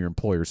table from your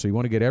employer. So you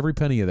want to get every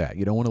penny of that.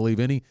 You don't want to leave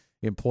any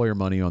employer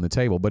money on the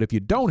table. But if you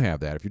don't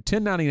have that, if you're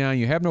 1099,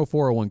 you have no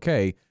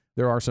 401k,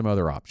 there are some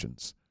other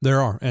options.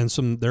 There are, and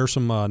there's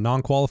some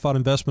non-qualified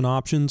investment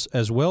options,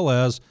 as well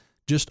as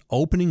just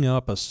opening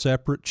up a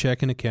separate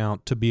checking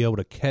account to be able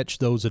to catch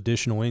those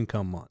additional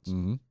income months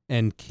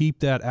and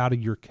keep that out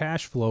of your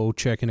cash flow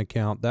checking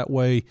account. That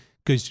way,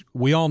 because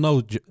we all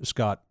know,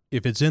 Scott,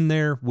 if it's in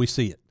there, we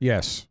see it.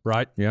 Yes.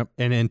 Right? Yep.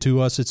 And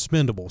to us, it's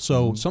spendable.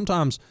 So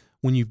sometimes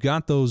when you've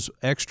got those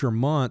extra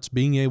months,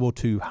 being able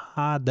to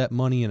hide that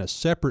money in a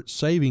separate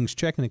savings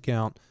checking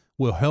account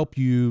will help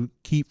you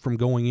keep from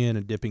going in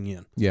and dipping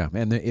in. Yeah,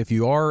 and if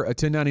you are a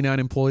 1099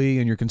 employee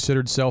and you're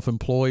considered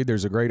self-employed,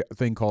 there's a great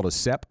thing called a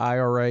SEP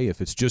IRA. If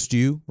it's just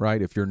you,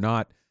 right? If you're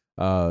not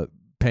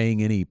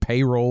paying any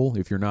payroll,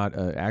 if you're not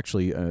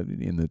actually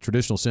in the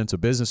traditional sense a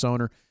business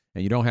owner,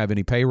 and you don't have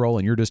any payroll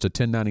and you're just a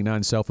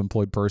 1099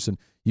 self-employed person,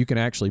 you can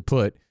actually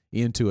put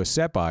into a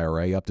SEP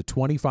IRA up to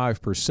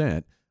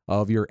 25%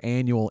 of your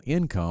annual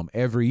income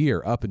every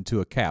year up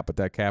into a cap, but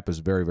that cap is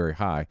very, very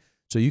high.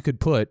 So you could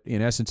put,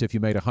 in essence, if you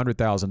made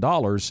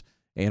 $100,000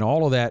 and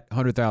all of that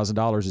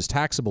 $100,000 is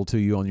taxable to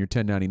you on your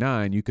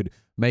 1099, you could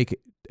make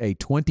a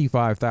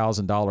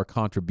 $25,000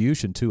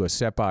 contribution to a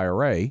SEP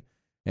IRA,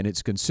 and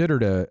it's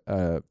considered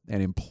an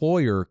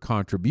employer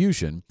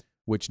contribution,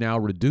 which now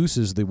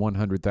reduces the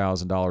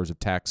 $100,000 of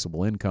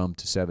taxable income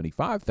to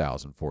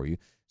 $75,000 for you.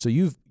 So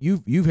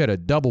you've had a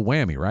double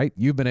whammy, right?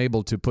 You've been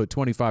able to put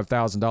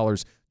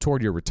 $25,000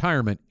 toward your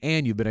retirement,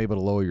 and you've been able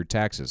to lower your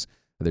taxes,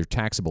 their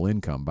taxable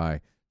income,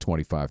 by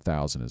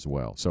 $25,000 as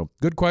well. So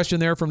good question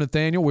there from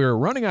Nathaniel. We're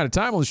running out of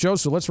time on the show,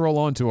 so let's roll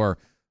on to our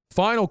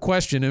final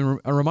question.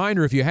 And a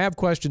reminder, if you have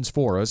questions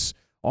for us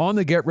on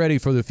the Get Ready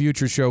for the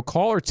Future show,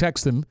 call or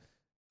text them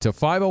to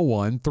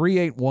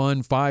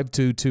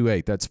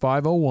 501-381-5228. That's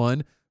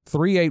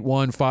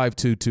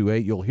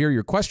 501-381-5228. You'll hear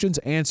your questions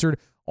answered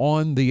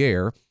on the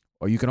air.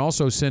 Or you can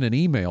also send an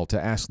email to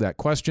ask that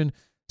question.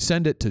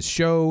 Send it to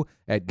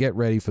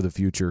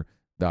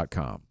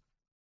show@getreadyforthefuture.com.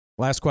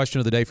 Last question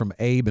of the day from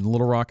Abe in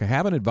Little Rock. I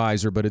have an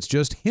advisor, but it's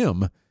just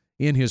him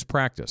in his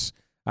practice.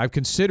 I've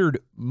considered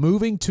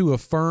moving to a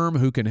firm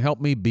who can help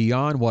me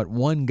beyond what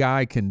one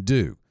guy can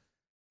do.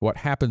 What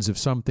happens if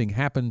something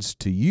happens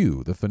to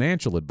you, the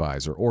financial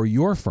advisor, or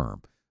your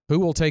firm? Who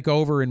will take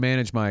over and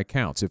manage my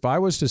accounts? If I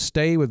was to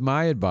stay with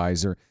my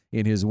advisor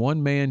in his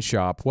one-man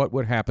shop, what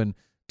would happen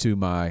to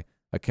my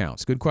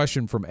accounts? Good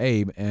question from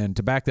Abe. And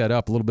to back that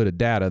up, a little bit of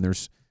data, and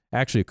there's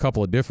actually a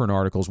couple of different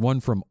articles. One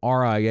from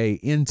RIA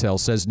Intel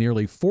says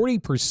nearly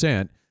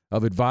 40%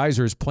 of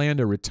advisors plan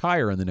to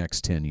retire in the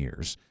next 10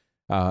 years.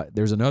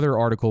 There's another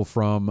article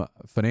from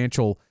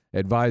Financial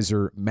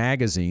Advisor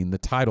Magazine. The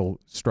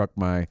title struck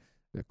my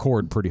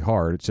chord pretty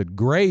hard. It said,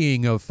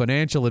 graying of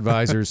financial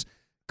advisors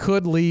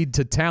could lead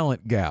to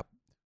talent gap.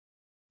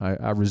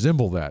 I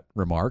resemble that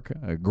remark.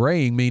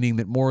 Graying meaning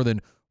that more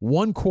than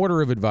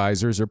 1/4 of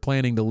advisors are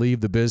planning to leave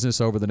the business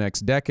over the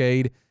next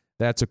decade.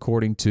 That's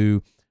according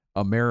to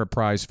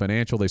Ameriprise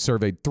Financial. They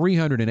surveyed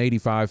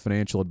 385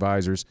 financial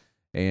advisors,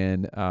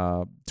 and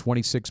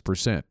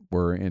 26%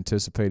 were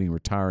anticipating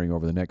retiring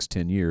over the next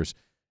 10 years.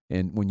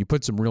 And when you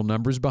put some real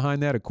numbers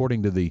behind that,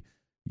 according to the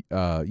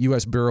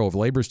U.S. Bureau of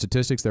Labor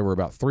Statistics, there were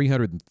about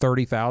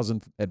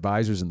 330,000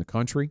 advisors in the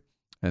country,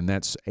 and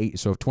that's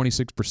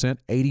 26%,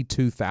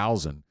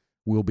 82,000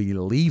 will be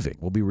leaving,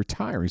 will be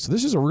retiring. So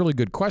this is a really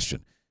good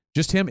question.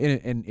 Just him,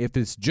 and if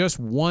it's just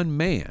one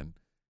man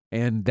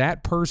and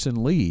that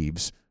person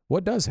leaves,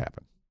 what does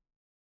happen?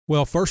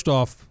 Well, first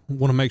off, I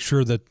want to make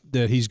sure that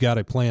he's got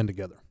a plan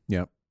together.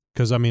 Yep.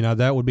 Because, I mean,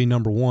 that would be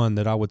number one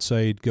that I would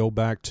say go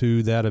back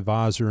to that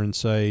advisor and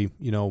say,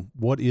 you know,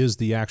 what is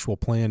the actual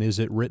plan? Is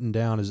it written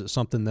down? Is it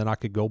something that I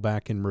could go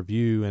back and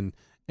review and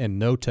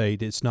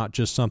notate? It's not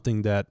just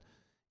something that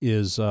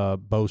is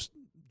both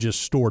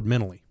just stored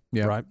mentally,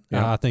 right?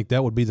 Yeah. I think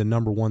that would be the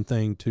number one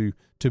thing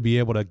to be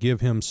able to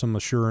give him some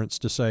assurance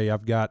to say,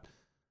 I've got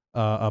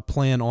a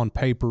plan on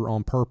paper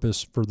on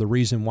purpose for the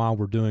reason why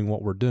we're doing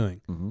what we're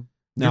doing. Mm-hmm.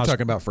 Now, you're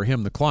talking about for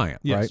him, the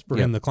client, yes, right? For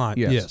him, the client,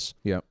 yes.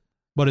 Yep.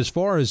 But as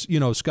far as, you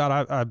know,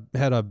 Scott, I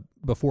had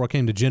before I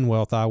came to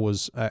GenWealth, I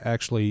was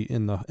actually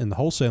in the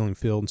wholesaling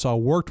field. And so I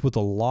worked with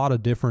a lot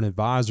of different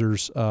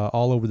advisors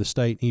all over the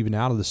state, even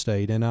out of the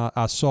state. And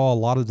I saw a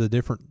lot of the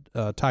different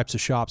types of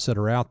shops that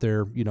are out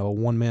there, you know, a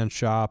one-man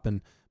shop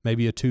and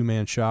maybe a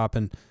two-man shop.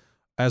 And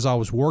as I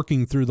was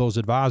working through those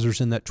advisors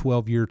in that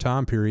 12-year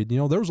time period, you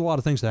know, there was a lot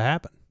of things that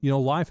happen. You know,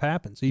 life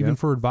happens, even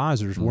for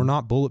advisors. Mm-hmm. We're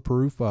not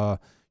bulletproof.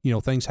 You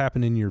know, things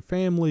happen in your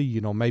family, you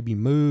know, maybe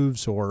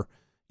moves or,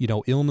 you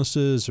know,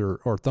 illnesses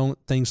or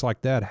things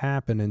like that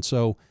happen. And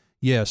so,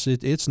 yes,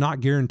 it's not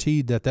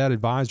guaranteed that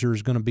advisor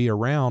is going to be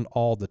around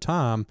all the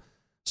time.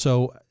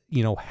 So,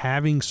 you know,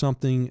 having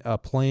something, a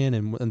plan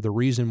and the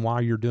reason why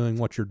you're doing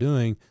what you're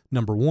doing,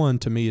 number one,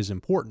 to me is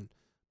important.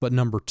 But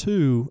number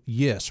two,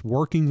 yes,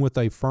 working with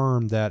a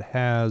firm that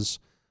has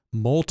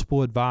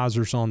multiple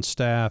advisors on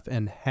staff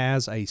and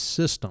has a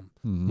system,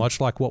 much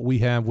like what we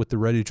have with the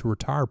Ready to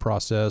Retire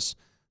process.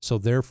 So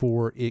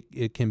therefore,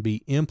 it can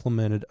be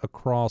implemented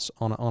across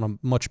on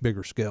a much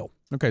bigger scale.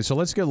 Okay, so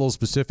let's get a little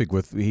specific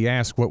with, he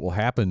asked what will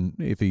happen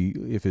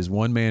if his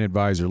one-man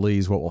advisor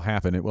leaves, what will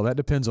happen? Well, that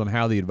depends on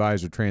how the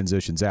advisor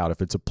transitions out.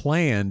 If it's a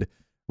planned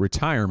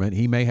retirement,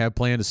 he may have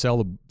planned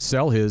to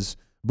sell his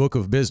book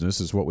of business,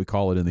 is what we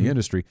call it in the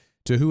industry,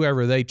 to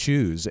whoever they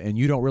choose, and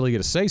you don't really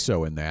get a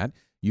say-so in that.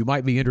 You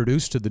might be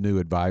introduced to the new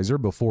advisor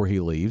before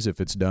he leaves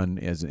if it's done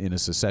as in a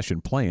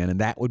succession plan,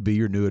 and that would be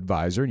your new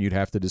advisor, and you'd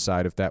have to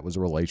decide if that was a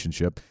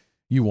relationship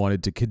you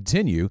wanted to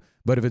continue.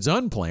 But if it's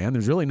unplanned,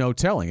 there's really no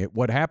telling it.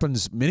 What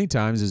happens many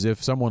times is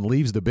if someone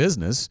leaves the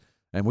business,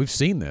 and we've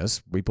seen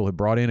this, people have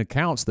brought in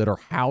accounts that are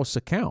house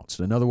accounts.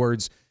 In other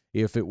words,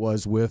 if it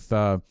was with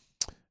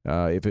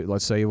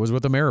let's say it was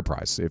with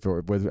Ameriprise,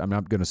 I'm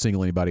not going to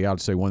single anybody out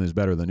to say one is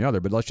better than the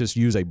other, but let's just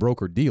use a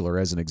broker-dealer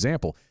as an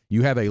example.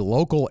 You have a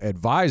local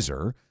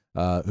advisor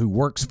who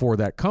works for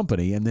that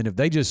company, and then if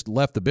they just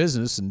left the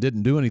business and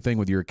didn't do anything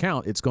with your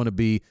account, it's going to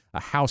be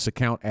a house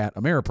account at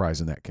Ameriprise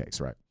in that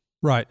case, right?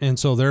 Right, and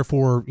so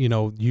therefore, you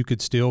know, you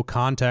could still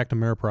contact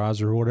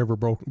Ameriprise or whatever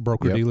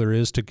broker-dealer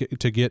is to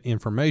get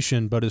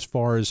information, but as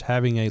far as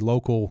having a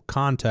local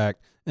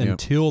contact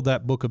until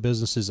that book of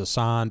business is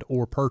assigned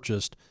or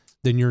purchased,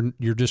 then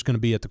you're just going to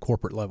be at the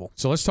corporate level.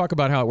 So let's talk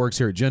about how it works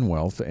here at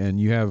GenWealth. And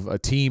you have a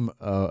team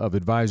of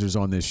advisors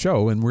on this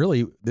show, and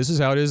really this is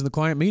how it is in the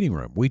client meeting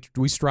room.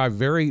 We strive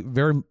very,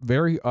 very,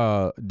 very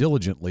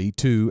diligently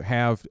to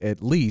have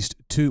at least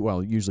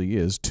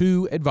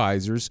two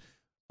advisors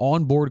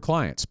onboard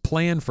clients,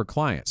 plan for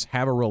clients,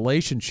 have a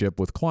relationship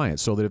with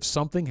clients so that if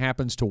something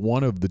happens to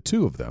one of the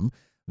two of them,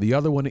 the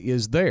other one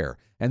is there.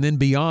 And then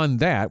beyond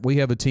that, we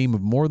have a team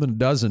of more than a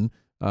dozen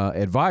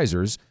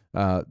advisors.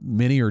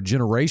 Many are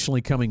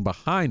generationally coming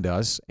behind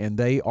us, and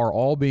they are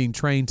all being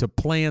trained to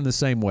plan the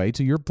same way,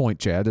 to your point,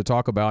 Chad, to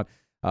talk about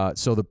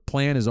so the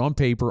plan is on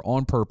paper,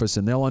 on purpose,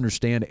 and they'll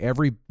understand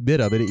every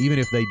bit of it, even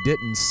if they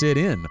didn't sit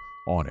in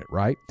on it,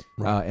 right?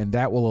 And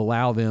that will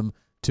allow them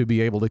to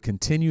be able to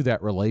continue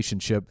that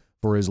relationship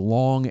for as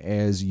long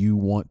as you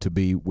want to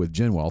be with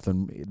GenWealth.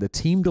 And the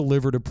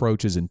team-delivered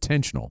approach is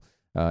intentional,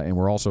 and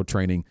we're also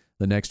training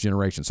the next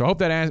generation. So I hope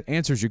that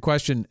answers your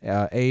question,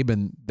 Abe,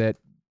 and that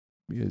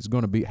is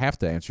going to have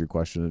to answer your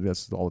question.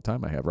 That's all the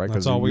time I have, right?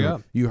 That's all we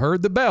got. You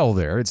heard the bell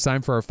there. It's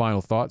time for our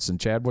final thoughts. And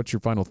Chad, what's your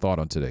final thought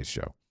on today's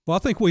show? Well, I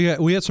think we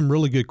had some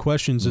really good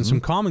questions and some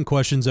common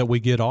questions that we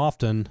get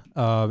often.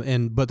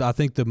 But I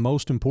think the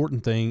most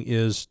important thing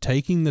is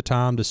taking the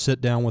time to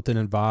sit down with an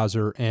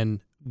advisor and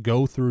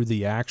go through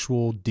the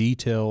actual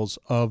details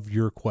of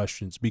your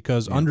questions,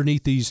 because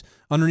underneath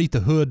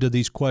the hood of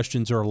these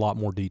questions are a lot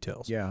more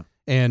details. Yeah.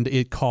 And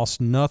it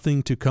costs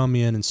nothing to come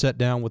in and sit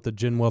down with a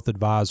GenWealth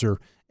advisor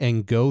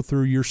and go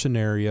through your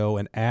scenario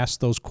and ask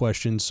those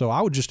questions. So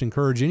I would just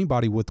encourage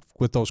anybody with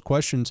those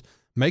questions,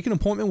 make an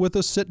appointment with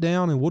us, sit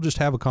down, and we'll just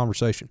have a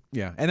conversation.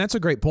 Yeah, and that's a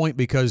great point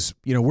because,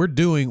 you know, we're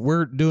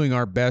doing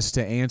our best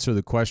to answer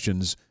the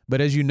questions. But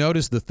as you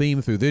notice the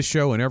theme through this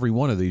show and every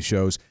one of these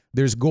shows,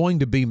 there's going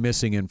to be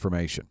missing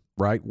information,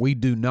 right? We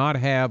do not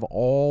have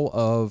all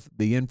of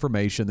the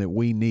information that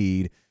we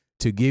need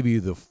to give you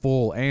the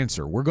full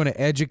answer. We're going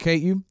to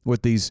educate you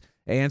with these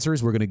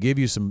answers. We're going to give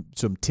you some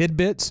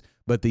tidbits,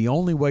 but the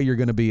only way you're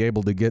going to be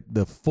able to get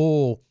the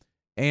full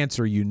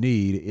answer you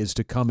need is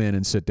to come in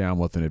and sit down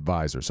with an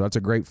advisor. So that's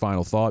a great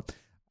final thought.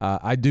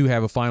 I do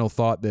have a final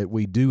thought that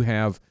we do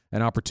have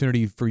an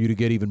opportunity for you to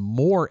get even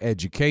more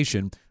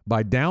education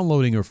by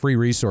downloading a free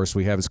resource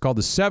we have. It's called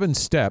the 7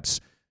 Steps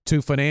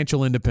to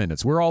Financial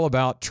Independence. We're all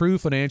about true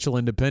financial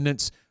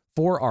independence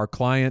for our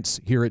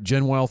clients here at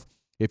GenWealth.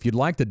 If you'd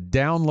like to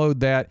download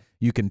that,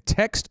 you can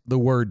text the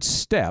word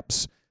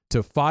STEPS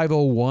to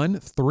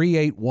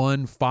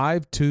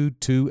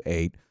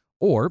 501-381-5228,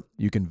 or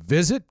you can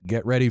visit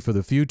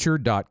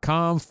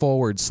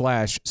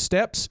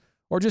getreadyforthefuture.com/steps,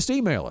 or just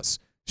email us,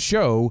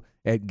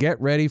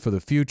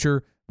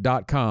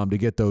 show@getreadyforthefuture.com, to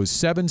get those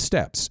 7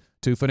 steps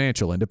to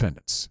financial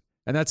independence.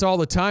 And that's all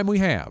the time we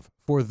have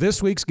for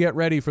this week's Get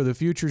Ready for the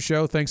Future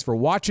show. Thanks for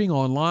watching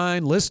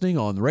online, listening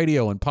on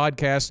radio and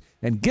podcast,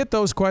 and get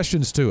those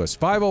questions to us,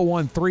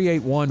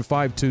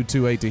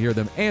 501-381-5228, to hear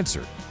them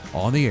answered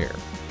on the air.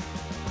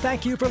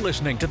 Thank you for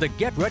listening to the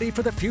Get Ready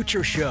for the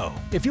Future show.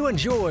 If you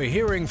enjoy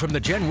hearing from the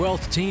Gen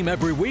Wealth team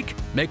every week,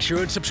 make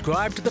sure and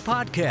subscribe to the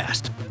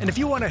podcast. And if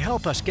you want to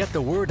help us get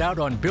the word out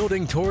on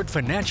building toward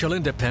financial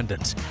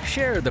independence,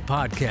 share the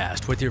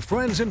podcast with your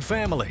friends and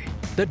family.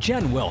 The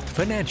Gen Wealth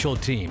financial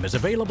team is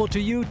available to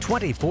you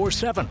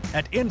 24/7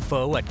 at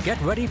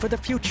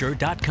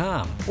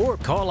info@getreadyforthefuture.com, or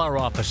call our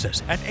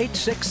offices at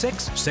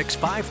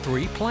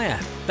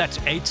 866-653-PLAN. That's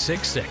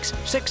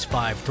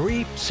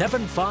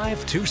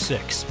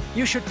 866-653-7526.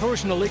 You should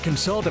personally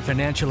consult a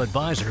financial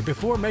advisor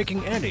before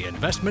making any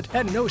investment,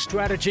 and no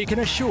strategy can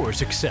assure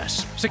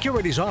success.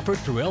 Securities offered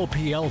through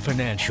LPL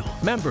Financial.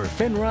 Member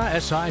FINRA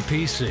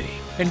SIPC.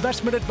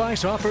 Investment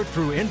advice offered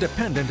through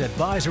Independent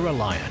Advisor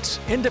Alliance.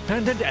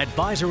 Independent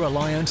Advisor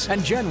Alliance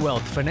and Gen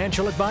Wealth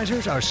Financial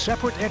Advisors are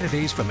separate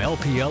entities from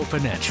LPL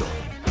Financial.